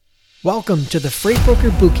Welcome to the Freight Broker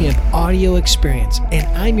Bootcamp audio experience, and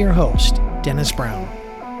I'm your host, Dennis Brown.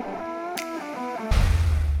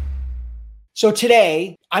 So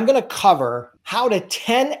today, I'm going to cover how to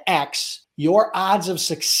 10x your odds of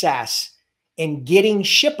success in getting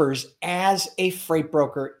shippers as a freight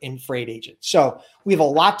broker and freight agent. So we have a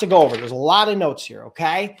lot to go over. There's a lot of notes here,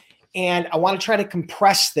 okay? And I want to try to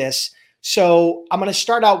compress this. So I'm going to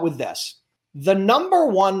start out with this. The number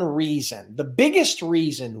one reason, the biggest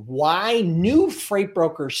reason why new freight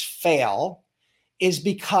brokers fail is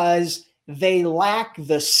because they lack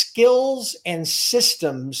the skills and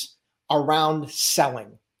systems around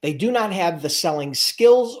selling. They do not have the selling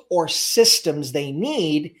skills or systems they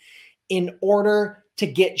need in order to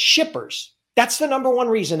get shippers. That's the number one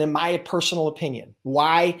reason, in my personal opinion,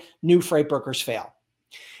 why new freight brokers fail.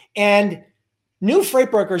 And new freight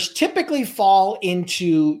brokers typically fall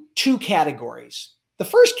into two categories. The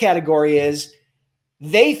first category is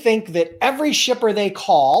they think that every shipper they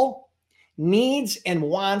call needs and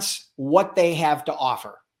wants what they have to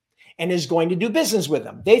offer and is going to do business with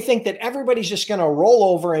them. They think that everybody's just going to roll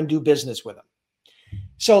over and do business with them.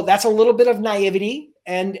 So that's a little bit of naivety,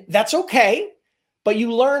 and that's okay, but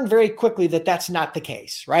you learn very quickly that that's not the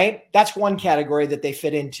case, right? That's one category that they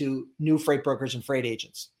fit into new freight brokers and freight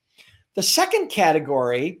agents. The second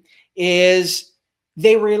category is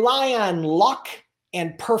they rely on luck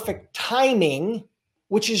and perfect timing,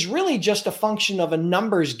 which is really just a function of a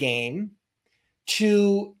numbers game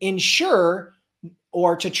to ensure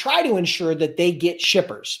or to try to ensure that they get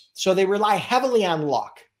shippers. So they rely heavily on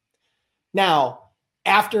luck. Now,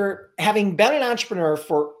 after having been an entrepreneur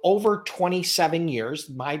for over 27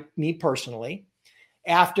 years, me personally,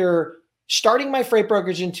 after starting my freight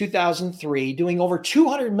brokerage in 2003, doing over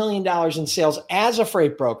 $200 million in sales as a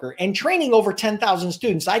freight broker and training over 10,000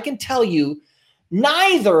 students, I can tell you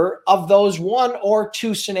neither of those one or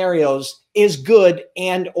two scenarios is good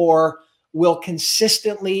and or will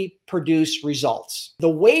consistently produce results. The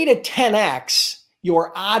way to 10x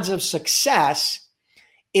your odds of success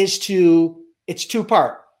is it's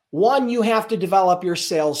two-part. One, you have to develop your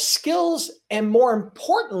sales skills and, more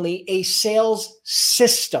importantly, a sales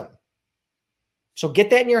system. So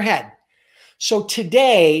get that in your head. So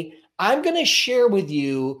today, I'm going to share with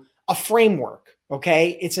you a framework,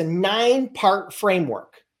 okay? It's a 9-part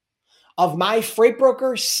framework of my Freight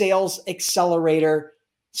Broker Sales Accelerator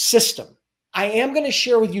system. I am going to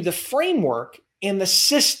share with you the framework and the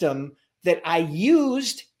system that I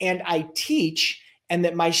used and I teach and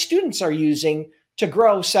that my students are using to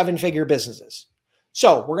grow 7-figure businesses.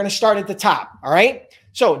 So we're going to start at the top, all right?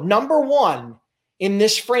 So number one in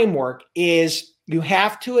this framework is you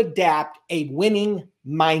have to adapt a winning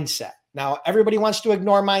mindset. Now, everybody wants to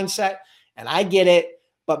ignore mindset, and I get it,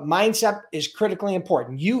 but mindset is critically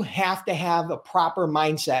important. You have to have a proper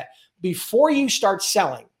mindset before you start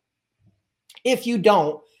selling. If you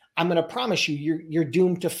don't, I'm going to promise you, you're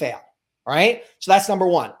doomed to fail. All right? So that's number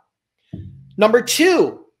one. Number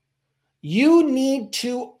two, you need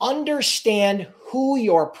to understand who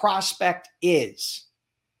your prospect is.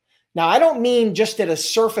 Now, I don't mean just at a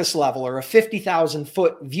surface level or a 50,000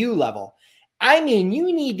 foot view level. I mean,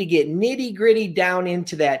 you need to get nitty gritty down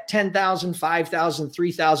into that 10,000, 5,000,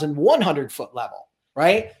 3,000, 100 foot level,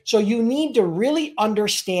 right? So you need to really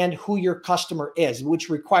understand who your customer is, which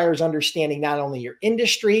requires understanding not only your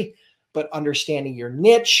industry, but understanding your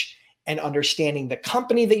niche and understanding the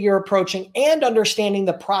company that you're approaching and understanding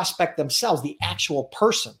the prospect themselves, the actual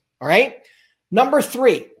person, all right? Number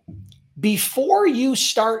three, before you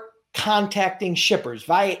start contacting shippers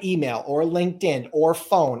via email or LinkedIn or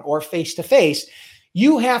phone or face-to-face,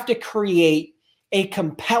 you have to create a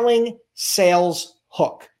compelling sales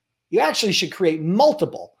hook. You actually should create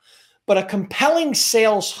multiple, but a compelling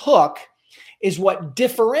sales hook is what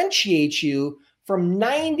differentiates you from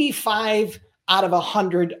 95 out of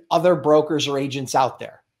 100 other brokers or agents out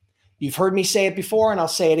there. You've heard me say it before, and I'll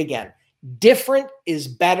say it again. Different is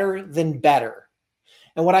better than better.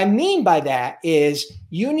 And what I mean by that is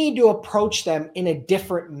you need to approach them in a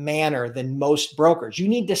different manner than most brokers. You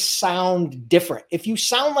need to sound different. If you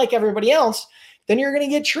sound like everybody else, then you're going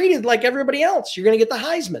to get treated like everybody else. You're going to get the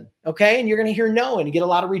Heisman, okay? And you're going to hear no and you get a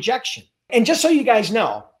lot of rejection. And just so you guys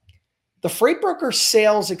know, the Freight Broker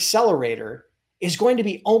Sales Accelerator is going to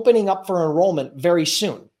be opening up for enrollment very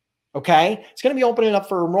soon, okay? It's going to be opening up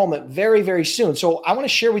for enrollment very, very soon. So I want to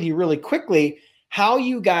share with you really quickly how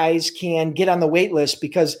you guys can get on the wait list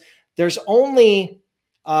because there's only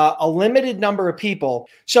a limited number of people.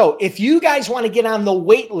 So if you guys want to get on the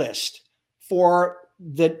wait list for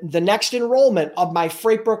the next enrollment of my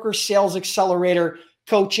Freight Broker Sales Accelerator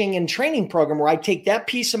coaching and training program where I take that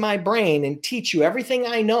piece of my brain and teach you everything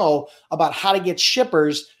I know about how to get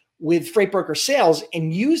shippers with freight broker sales,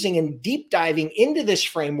 and using and deep diving into this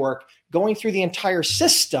framework, going through the entire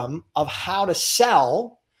system of how to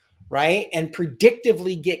sell, right? And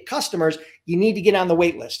predictively get customers. You need to get on the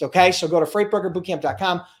wait list. Okay. So go to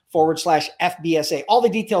freightbrokerbootcamp.com/FBSA. All the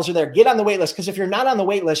details are there. Get on the wait list, because if you're not on the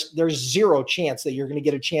wait list, there's zero chance that you're going to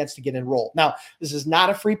get a chance to get enrolled. Now, this is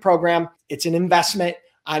not a free program. It's an investment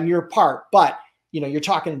on your part, but you're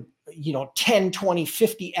talking 10, 20,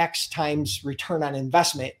 50x times return on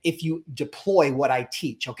investment if you deploy what I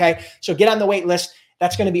teach. Okay. So get on the wait list.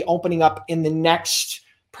 That's going to be opening up in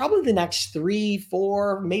probably the next 3,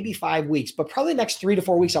 4, maybe 5 weeks, but probably the next 3 to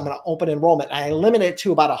 4 weeks, I'm going to open enrollment. And I limit it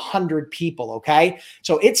to about 100 people. Okay.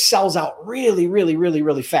 So it sells out really, really, really,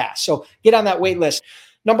 really fast. So get on that wait list.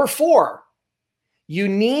 Number 4, you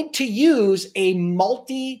need to use a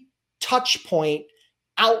multi-touch point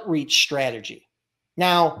outreach strategy.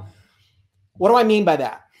 Now, what do I mean by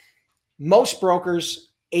that? Most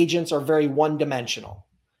brokers, agents are very one-dimensional.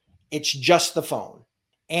 It's just the phone.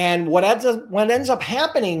 And what ends up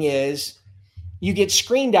happening is you get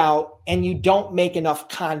screened out and you don't make enough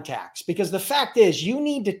contacts, because the fact is you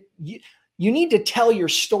need to tell your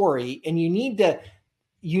story, and you need to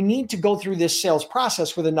go through this sales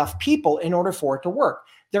process with enough people in order for it to work.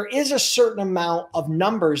 There is a certain amount of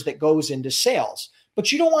numbers that goes into sales,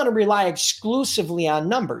 but you don't want to rely exclusively on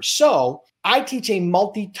numbers. So I teach a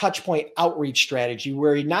multi-touch point outreach strategy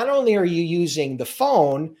where not only are you using the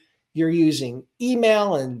phone, you're using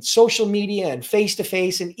email and social media and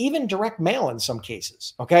face-to-face and even direct mail in some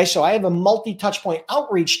cases. Okay. So I have a multi-touch point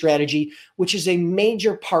outreach strategy, which is a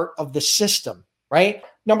major part of the system, right?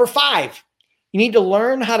 Number 5, you need to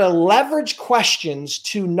learn how to leverage questions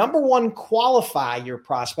to, number 1, qualify your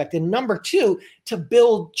prospect, and number 2, to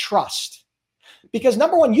build trust. Because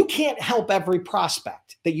number 1, you can't help every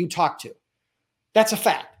prospect that you talk to. That's a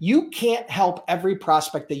fact. You can't help every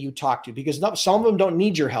prospect that you talk to, because some of them don't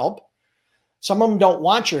need your help. Some of them don't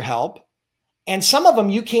want your help. And some of them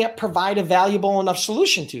you can't provide a valuable enough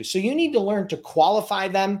solution to. So you need to learn to qualify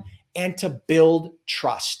them and to build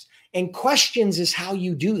trust. And questions is how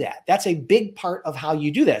you do that. That's a big part of how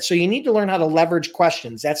you do that. So you need to learn how to leverage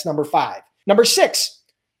questions. That's number 5. Number 6,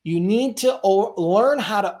 you need to learn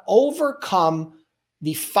how to overcome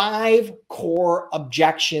the 5 core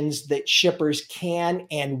objections that shippers can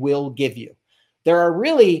and will give you. There are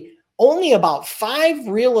really only about 5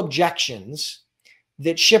 real objections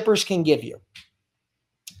that shippers can give you.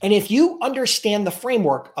 And if you understand the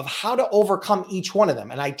framework of how to overcome each one of them,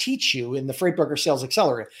 and I teach you in the Freight Broker Sales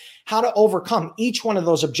Accelerator how to overcome each one of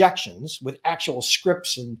those objections with actual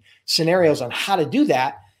scripts and scenarios on how to do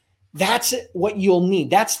that, that's what you'll need.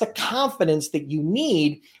 That's the confidence that you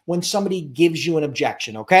need when somebody gives you an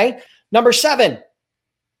objection, okay? Number 7,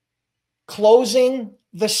 closing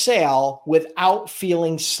the sale without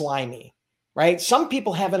feeling slimy, right? Some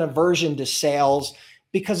people have an aversion to sales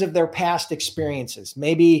because of their past experiences.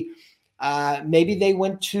 Maybe they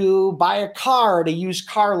went to buy a car at a used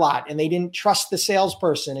car lot and they didn't trust the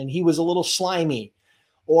salesperson and he was a little slimy.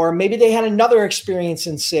 Or maybe they had another experience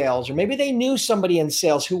in sales, or maybe they knew somebody in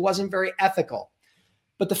sales who wasn't very ethical.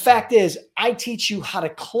 But the fact is, I teach you how to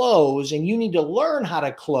close, and you need to learn how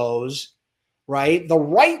to close, right, the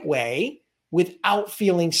right way without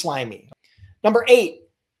feeling slimy. Number 8,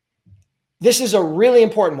 this is a really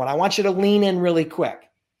important one. I want you to lean in really quick.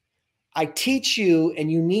 I teach you, and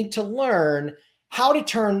you need to learn how to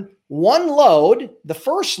turn one load, the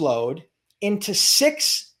first load, into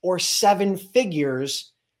 6 or 7 figures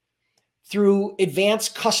through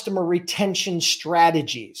advanced customer retention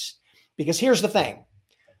strategies. Because here's the thing.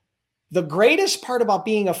 The greatest part about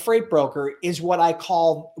being a freight broker is what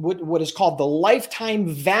is called the lifetime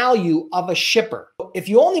value of a shipper. If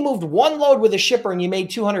you only moved one load with a shipper and you made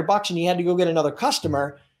 $200 and you had to go get another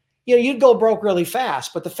customer, you'd go broke really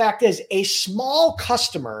fast. But the fact is, a small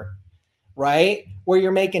customer, right, where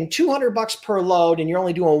you're making $200 per load and you're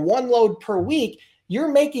only doing one load per week, you're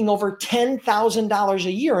making over $10,000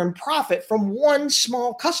 a year in profit from one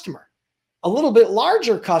small customer. A little bit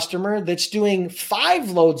larger customer that's doing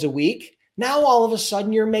 5 loads a week, now all of a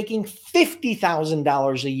sudden you're making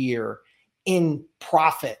 $50,000 a year in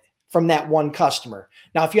profit from that one customer.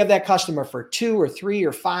 Now, if you have that customer for 2 or 3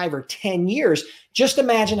 or 5 or 10 years, just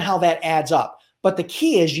imagine how that adds up. But the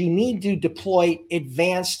key is you need to deploy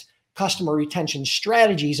advanced customer retention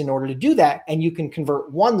strategies in order to do that. And you can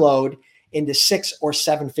convert one load into 6 or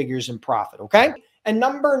 7 figures in profit. Okay. And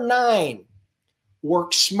number 9,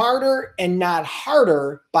 work smarter and not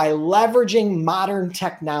harder by leveraging modern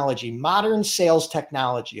technology, modern sales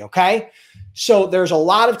technology. Okay. So there's a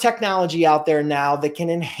lot of technology out there now that can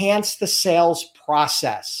enhance the sales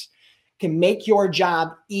process, can make your job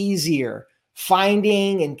easier.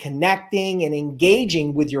 Finding and connecting and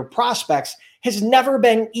engaging with your prospects has never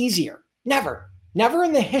been easier. Never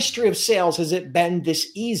in the history of sales has it been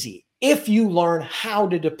this easy if you learn how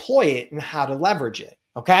to deploy it and how to leverage it.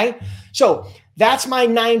 Okay. So that's my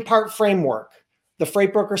 9-part framework, the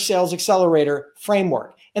Freight Broker Sales Accelerator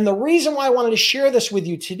framework. And the reason why I wanted to share this with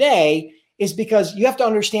you today is because you have to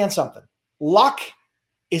understand something. Luck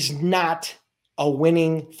is not a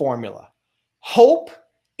winning formula. Hope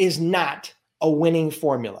is not a winning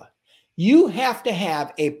formula. You have to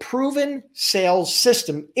have a proven sales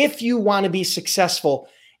system if you want to be successful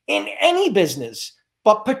in any business,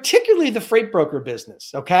 but particularly the freight broker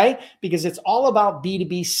business, okay? Because it's all about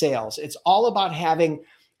B2B sales. It's all about having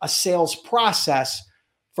a sales process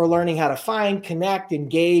for learning how to find, connect,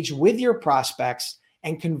 engage with your prospects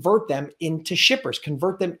and convert them into shippers,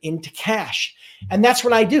 convert them into cash. And that's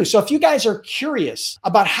what I do. So if you guys are curious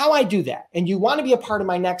about how I do that and you want to be a part of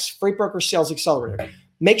my next Freight Broker Sales Accelerator,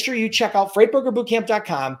 make sure you check out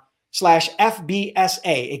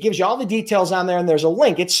freightbrokerbootcamp.com/FBSA. It gives you all the details on there and there's a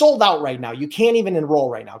link. It's sold out right now. You can't even enroll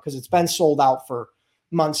right now because it's been sold out for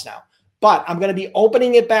months now. But I'm going to be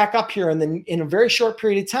opening it back up here in a very short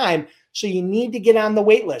period of time. So you need to get on the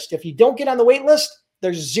wait list. If you don't get on the wait list,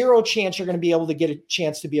 there's zero chance you're going to be able to get a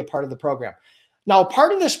chance to be a part of the program. Now,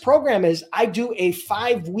 part of this program is I do a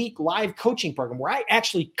 5-week live coaching program where I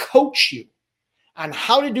actually coach you on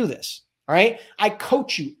how to do this. All right. I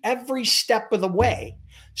coach you every step of the way.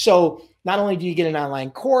 So not only do you get an online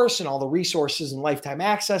course and all the resources and lifetime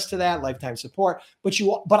access to that, lifetime support,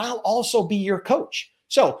 but I'll also be your coach.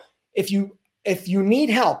 So if you need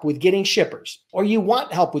help with getting shippers, or you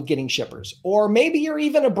want help with getting shippers, or maybe you're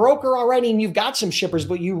even a broker already and you've got some shippers,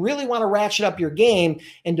 but you really want to ratchet up your game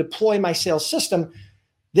and deploy my sales system,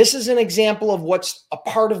 this is an example of what's a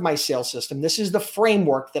part of my sales system. This is the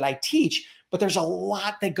framework that I teach, but there's a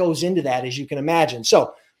lot that goes into that, as you can imagine.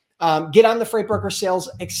 So get on the Freight Broker Sales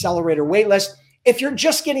Accelerator waitlist. If you're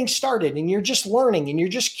just getting started and you're just learning and you're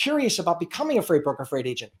just curious about becoming a freight broker freight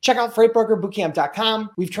agent, check out freightbrokerbootcamp.com.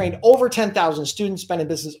 We've trained over 10,000 students, been in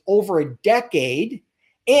business over a decade,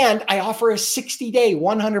 and I offer a 60-day,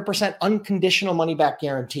 100% unconditional money-back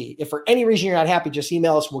guarantee. If for any reason you're not happy, just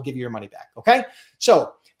email us. We'll give you your money back, okay?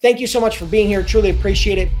 So thank you so much for being here. Truly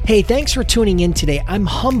appreciate it. Hey, thanks for tuning in today. I'm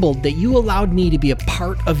humbled that you allowed me to be a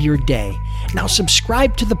part of your day. Now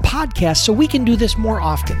subscribe to the podcast so we can do this more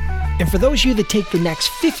often. And for those of you that take the next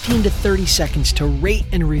 15 to 30 seconds to rate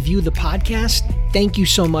and review the podcast, thank you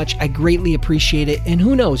so much. I greatly appreciate it. And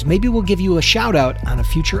who knows, maybe we'll give you a shout out on a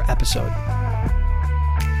future episode.